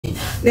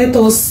let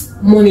us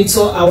monitor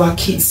our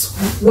kids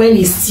when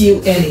it's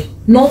still early,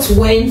 not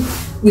when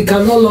we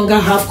can no longer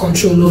have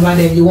control over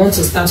them. You want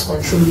to start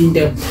controlling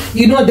them.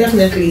 You know,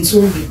 definitely it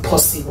won't be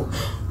possible.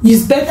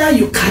 It's better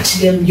you catch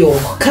them young.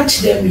 Catch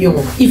them young.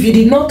 If you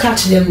did not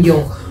catch them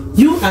young,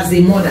 you as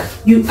a mother,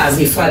 you as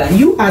a father,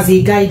 you as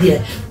a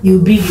guardian,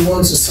 you'll be the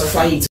one to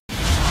suffer it.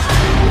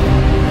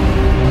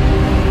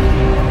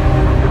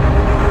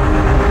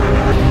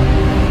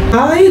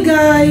 Hi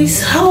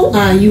guys, how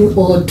are you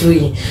all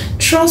doing?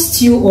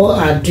 Trust you all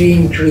are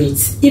doing great.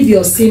 If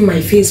you're seeing my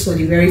face for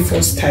the very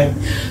first time,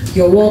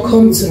 you're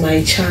welcome to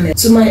my channel.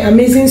 To my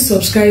amazing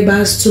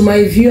subscribers, to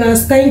my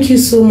viewers, thank you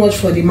so much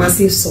for the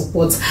massive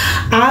support.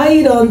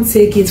 I don't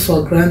take it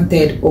for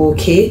granted,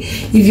 okay?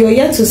 If you're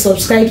yet to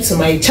subscribe to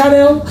my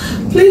channel,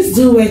 please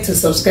do wait to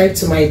subscribe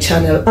to my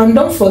channel, and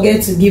don't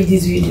forget to give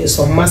this video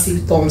some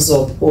massive thumbs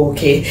up,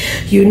 okay?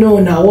 You know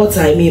now what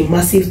I mean.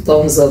 Massive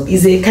thumbs up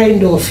is a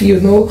kind of, you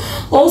know.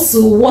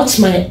 Also watch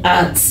my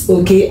ads,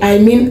 okay? I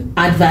mean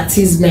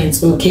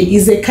advertisements, okay?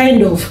 Is a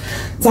kind of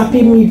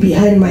tapping me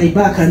behind my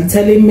back and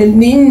telling me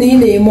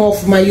name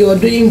off my, you're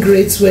doing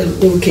great, well,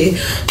 okay?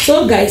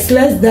 So guys,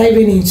 let's dive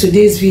in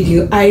today's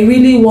video. I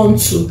really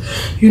want to,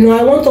 you know,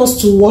 I want us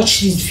to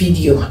watch this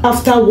video.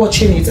 After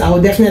watching it,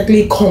 I'll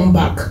definitely come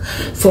back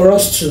for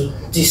us to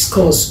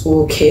discuss,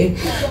 okay?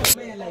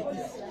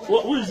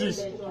 Who is this?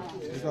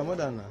 It's my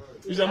mother now.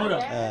 It's your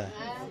mother?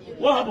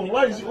 What happened?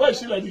 Why is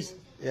she like this?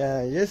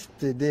 Yeah,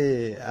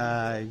 yesterday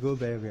I go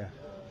burial.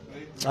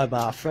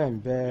 My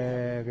friend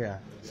burial.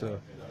 So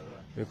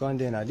we come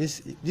there now.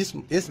 This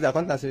yesterday I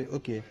come and say,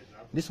 okay,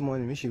 this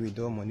morning we should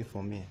withdraw money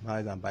for me. My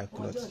husband buy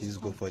clothes.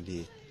 Just go for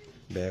the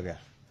burial.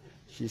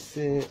 She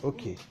say,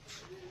 okay.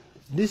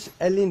 This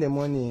early in the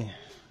morning,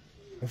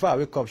 before I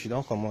wake up, she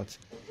don't come out.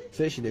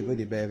 Say she dey go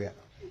the burial.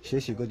 She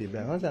go the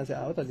burial. Once I say,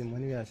 out of the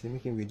money we are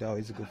making withdraw,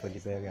 is go for the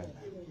burial.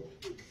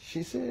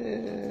 She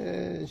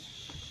say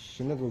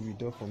she no go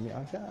withdraw for me.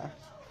 I say,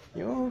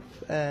 you know,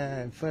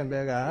 friend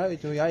burial, how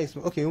it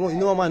okay, you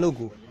know man no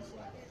go.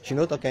 She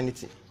no talk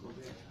anything.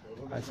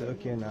 I said,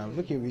 okay, now I'm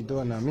looking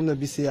withdraw now. Me no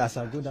be say as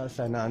I go that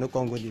side now, I no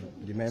can't go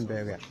the main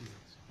burial.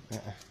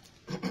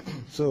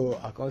 So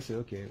I can't say,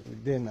 okay,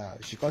 then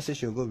she can't say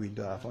she'll go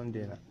withdraw. I found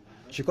there now.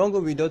 She can't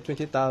go withdraw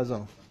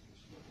 20,000.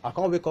 I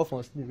can't wake up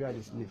from sleep where I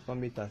sleep.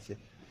 Come meet her say,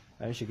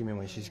 and she give me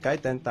money. She carry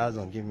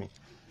 10,000, give me.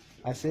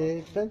 I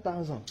say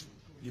 10,000.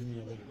 Give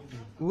me.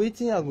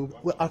 Waiting,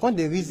 I can't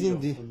the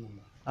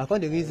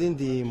reason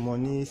the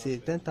money say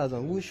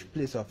 10,000. Which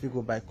place of you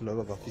go buy clothes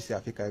of officer?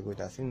 I go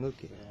there. I say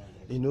okay.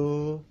 You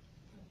know,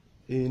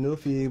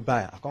 if you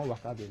buy, I can't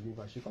work out the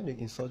liver. She can't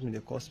insult me. They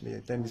cost me.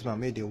 They tell me my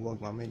maid they work.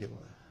 My maid they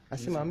work. I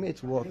say my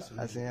mate works.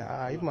 I say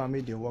if my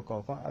maid they work,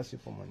 I can't ask you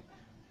for money.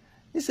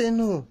 He say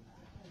no.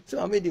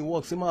 So I made it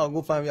work. So I'll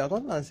go find me. I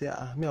come and say,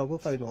 me I'll go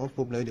find my own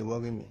problem. They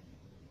worry me.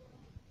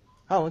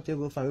 I want to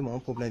go find my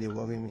own problem. They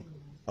worry me.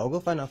 I'll go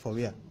find out for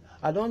where.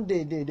 I don't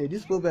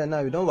this problem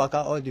now. We don't work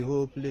out all the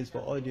whole place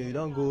for audio. You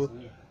don't go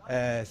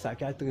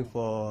psychiatry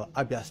for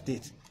Abia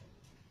State.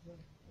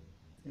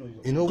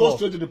 You know go what?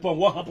 Straight to the point.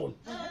 What happened?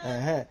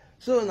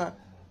 So now,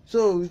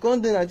 so we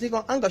come there. I think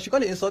anger. She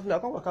can't insult me. I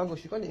can't work out.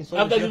 She can't insult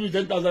me. After giving me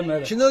 10,000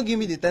 naira. She don't give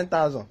me the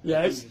 10,000.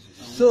 Yes.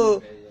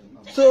 So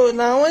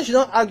now when she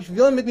don't act, she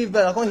don't make me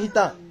vex. I can't hit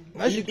her.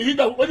 You hit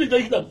her. When did you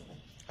hit her?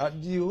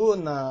 The whole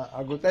now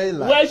I go tell you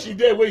like. Where she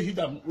there? Where you hit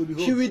her?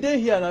 She will dey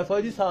here now for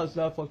this house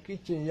now for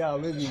kitchen. Yeah,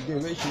 where we dey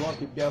where she want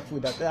prepare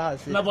food. That tell her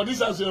say. Now for this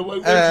house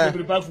where she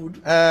prepare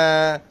food.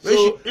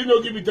 So he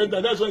no give me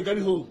 10,000. That's why he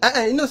carry home.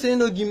 You know say you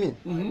no give me.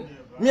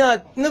 Me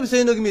no be say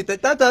you no give me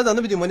 10,000.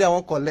 No be the money I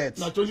want collect.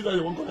 Now 20,000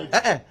 you want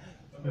collect.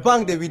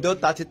 Bank they withdraw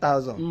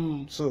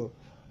 30,000. So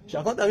she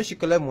can't tell me she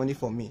collect money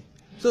for me.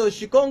 So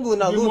she can't go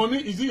now. The money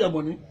is it your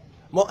money?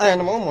 More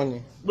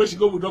money. Where she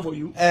go withdraw for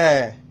you?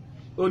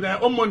 Oh,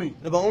 their own money.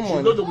 No, but own money.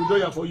 She go to withdraw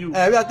here for you.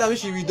 Every time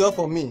she withdraw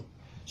for me.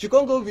 She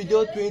can't go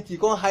withdraw 20,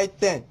 can't hide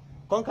 10.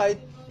 Can't hide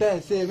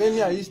 10. Say, when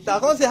me I use, I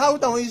can't say how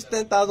I use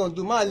 10,000.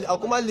 Do my, I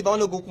come and leave, I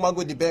want to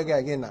go the burial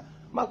again now.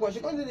 My she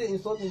can't do the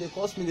insult me, they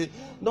cost me, they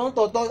don't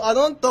talk, I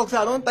don't talk, say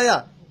I don't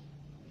tire.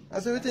 I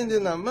say, everything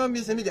there now. Man, me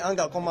say me the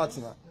anger come out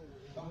now.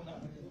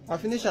 I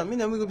finish am. Me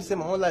never go be say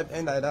my whole life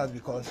end like that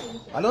because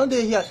I don't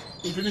dey here.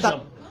 You finish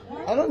am?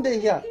 I don't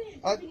dey here.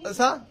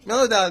 Sir, you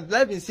know that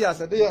life is here.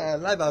 So dey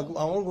life I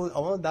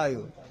won't die.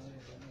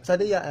 So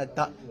dey here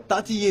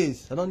 30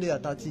 years. I don't dey here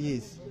 30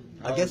 years.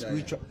 I get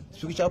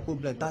spiritual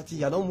problem 30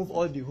 years. I don't move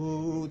all the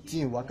whole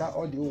thing, waka,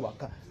 all the whole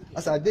waka.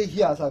 As I dey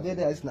here, as I dey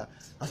there now.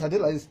 As I dey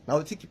like this, now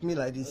it keep me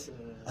like this.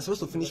 I'm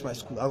supposed to finish my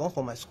school. I run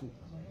for my school.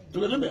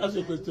 So let me ask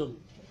you a question.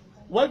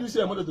 Why do you say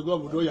your mother to go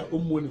and withdraw your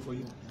own money for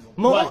you?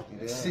 More,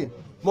 see,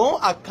 my own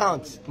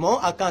account.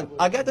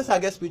 I get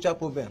spiritual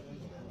problem.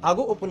 I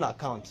go open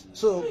account.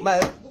 So my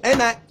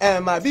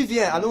my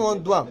BVN, I don't want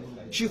to do them.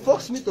 She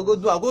forced me to go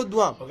do. I go do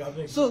them.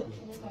 Okay, so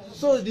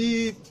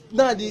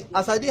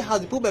as I did has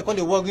the problem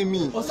can't worry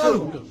me.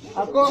 So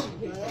I come.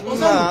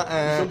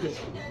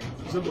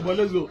 But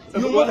let's go.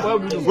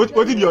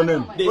 What is your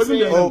name?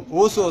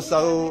 Also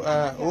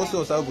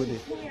Sagude.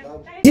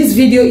 This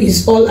video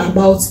is all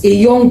about a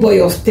young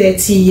boy of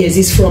 30 years.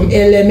 He's from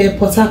Eleme,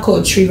 Port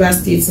Harcourt,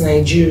 Rivers State,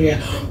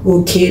 Nigeria.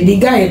 Okay, the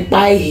guy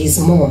buy his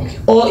mom,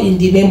 all in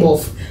the name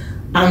of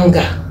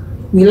anger.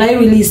 Will I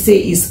really say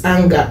it's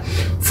anger?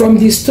 From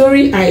the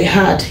story I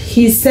heard,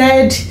 he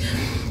said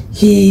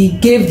he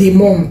gave the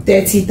mom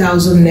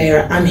 30,000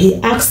 naira and he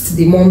asked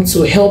the mom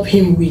to help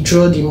him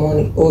withdraw the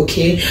money.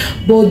 Okay,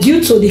 but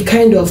due to the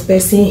kind of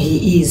person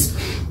he is,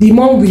 the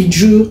mom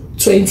withdrew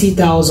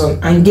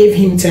 20,000 and gave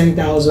him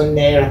 10,000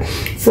 naira.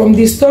 From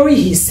the story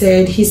he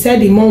said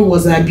the mom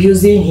was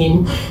abusing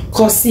him,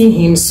 cursing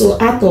him. So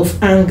out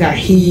of anger,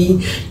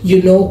 he,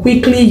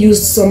 quickly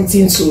used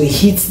something to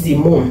hit the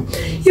mom.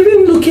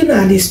 Even looking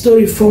at the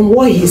story from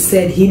what he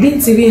said, he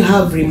didn't even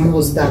have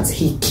remorse that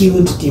he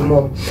killed the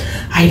mom.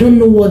 I don't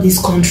know what this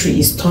country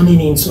is turning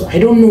into. I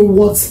don't know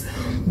what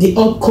the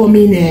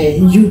upcoming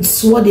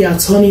youths, what they are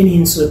turning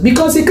into,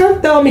 because you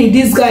can't tell me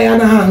this guy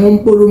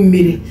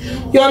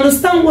you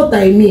understand what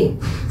I mean?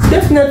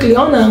 Definitely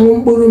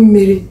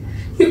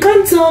you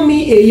can't tell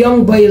me a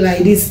young boy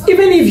like this,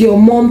 even if your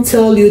mom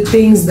tell you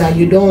things that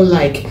you don't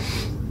like.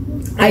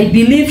 I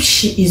believe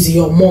she is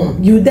your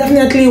mom. You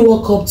definitely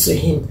walk up to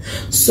him.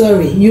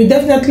 Sorry, you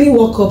definitely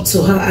walk up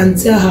to her and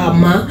tell her,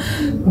 ma,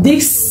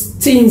 these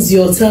things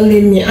you're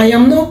telling me, I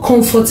am not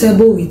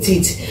comfortable with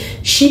it.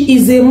 She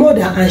is a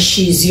mother and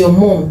she is your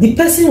mom. The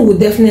person will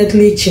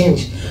definitely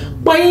change.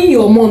 Buying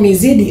your mom,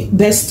 is it the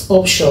best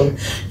option?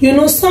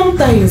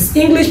 Sometimes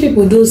English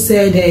people do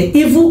say that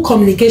evil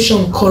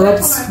communication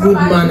corrupts good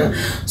manner.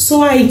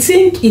 So I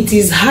think it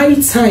is high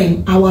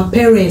time our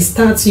parents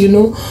start,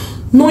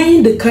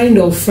 knowing the kind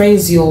of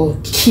friends your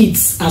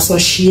kids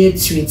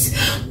associate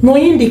with,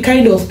 knowing the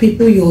kind of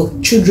people your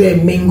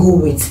children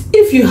mingle with.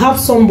 If you have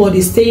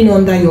somebody staying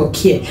under your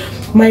care,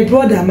 my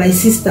brother, my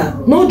sister,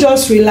 not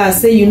just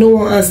relax, say you no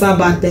one answer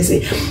bad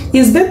person.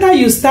 It's better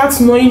you start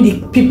knowing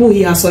the people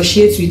he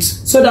associates with,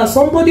 so that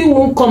somebody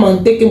won't come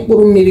and take him,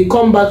 maybe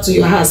come back to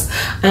your house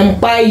and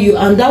buy you,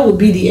 and that will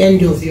be the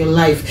end of your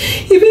life.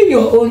 Even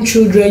your own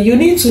children, you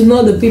need to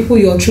know the people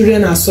your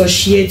children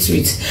associate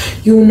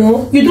with. You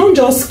don't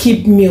just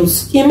keep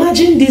meals.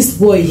 Imagine this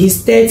boy,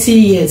 he's 30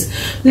 years.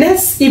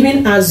 Let's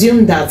even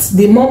assume that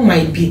the mom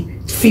might be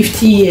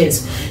 50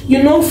 years.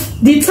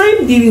 The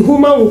time the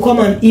woman will come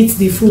and eat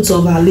the fruits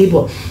of her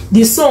labor,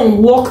 the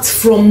son walked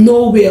from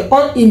nowhere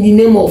on in the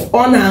name of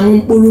honor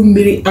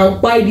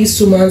and buy this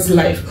woman's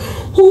life.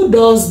 Who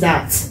does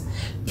that?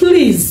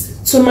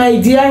 Please, to my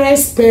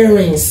dearest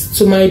parents,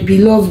 to my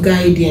beloved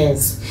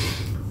guardians,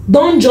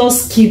 don't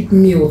just keep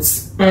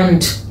mute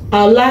and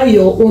allow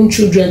your own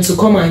children to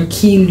come and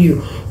kill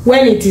you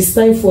when it is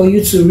time for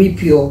you to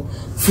reap your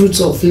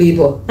fruits of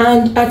labor.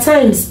 And at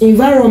times,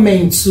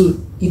 environment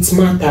too, it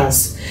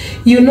matters.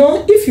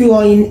 If you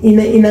are in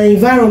an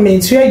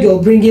environment where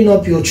you're bringing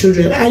up your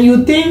children and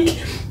you think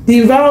the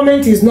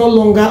environment is no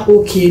longer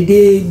okay,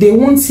 they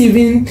won't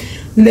even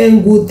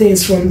learn good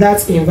things from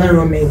that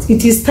environment,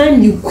 it is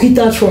time you quit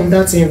out from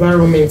that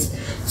environment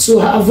to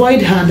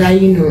avoid her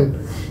dying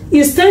on.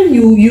 It's time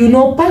you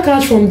pack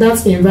out from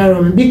that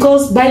environment,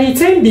 because by the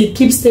time they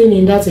keep staying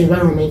in that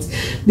environment,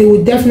 they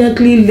will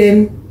definitely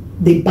learn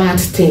the bad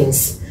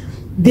things.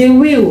 They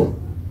will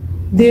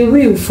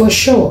for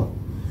sure.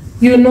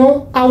 I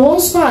will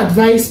also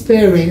advise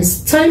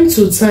parents, time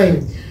to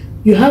time,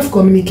 you have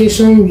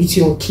communication with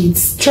your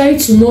kids. Try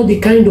to know the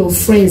kind of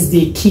friends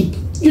they keep.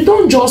 You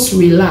don't just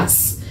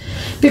relax,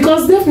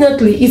 because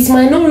definitely it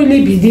might not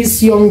really be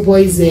this young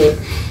boy's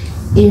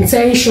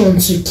intention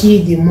to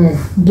kill the mom,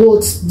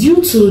 but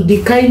due to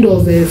the kind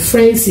of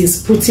friends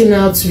he's putting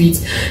out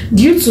with,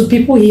 due to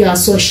people he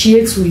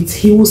associates with,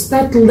 he will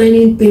start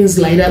learning things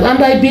like that.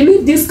 And I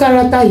believe this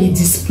character he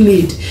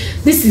displayed,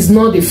 this is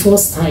not the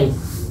first time.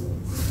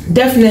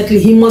 Definitely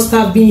he must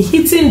have been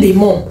hitting the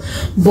mom,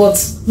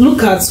 but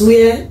look at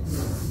where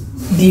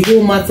the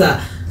whole matter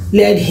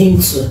led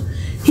him to.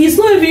 He's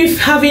not even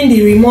having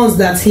the remorse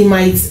that he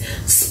might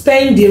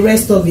spend the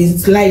rest of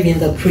his life in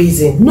the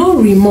prison. No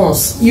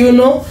remorse.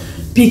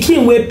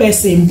 Picking where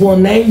person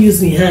born, now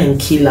using her and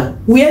killer.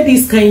 Where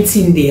this kind of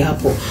thing they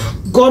happen,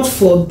 God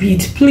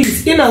forbid.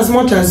 Please, in as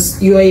much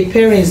as you are a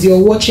parent,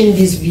 you're watching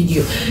this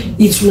video,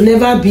 it will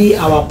never be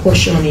our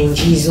portion in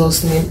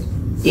Jesus' name.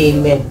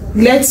 Amen.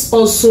 Let's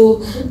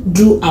also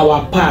do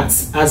our part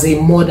as a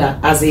mother,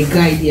 as a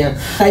guardian.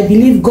 I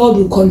believe God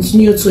will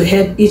continue to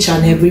help each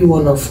and every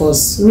one of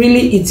us.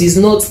 Really, it is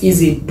not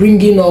easy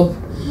bringing up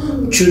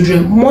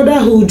children.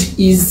 Motherhood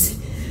is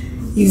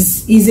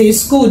a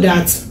school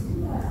that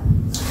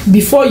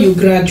before you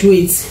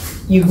graduate,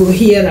 you go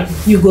here,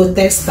 you go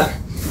test her,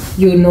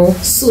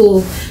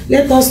 So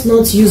let us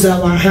not use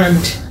our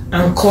hand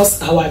and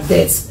cause our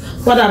death.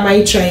 What am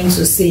I trying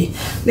to say?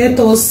 Let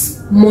us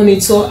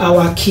monitor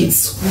our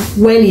kids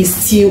when it's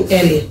still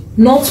early,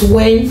 not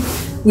when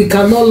we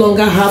can no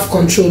longer have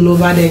control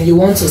over them. You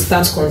want to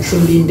start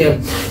controlling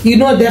them.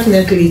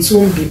 Definitely it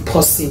won't be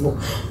possible.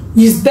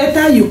 It's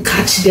better you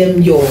catch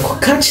them young.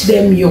 Catch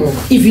them young.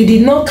 If you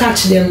did not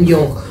catch them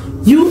young,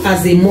 you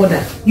as a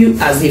mother, you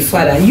as a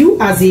father, you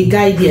as a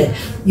guardian,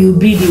 you'll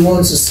be the one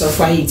to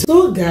suffer it.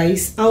 So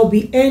guys, I'll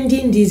be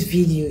ending this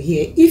video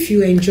here. If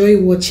you enjoy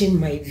watching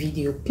my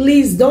video,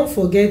 please don't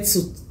forget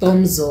to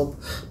thumbs up,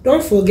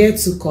 don't forget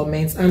to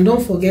comment, and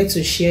don't forget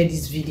to share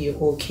this video.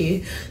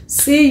 Okay,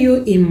 see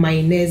you in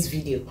my next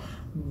video.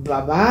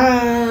 Bye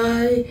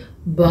bye.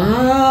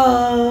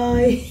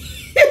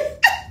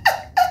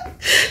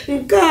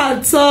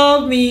 God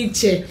told me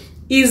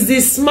is the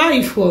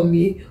smile for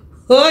me.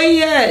 Oh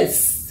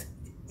yes.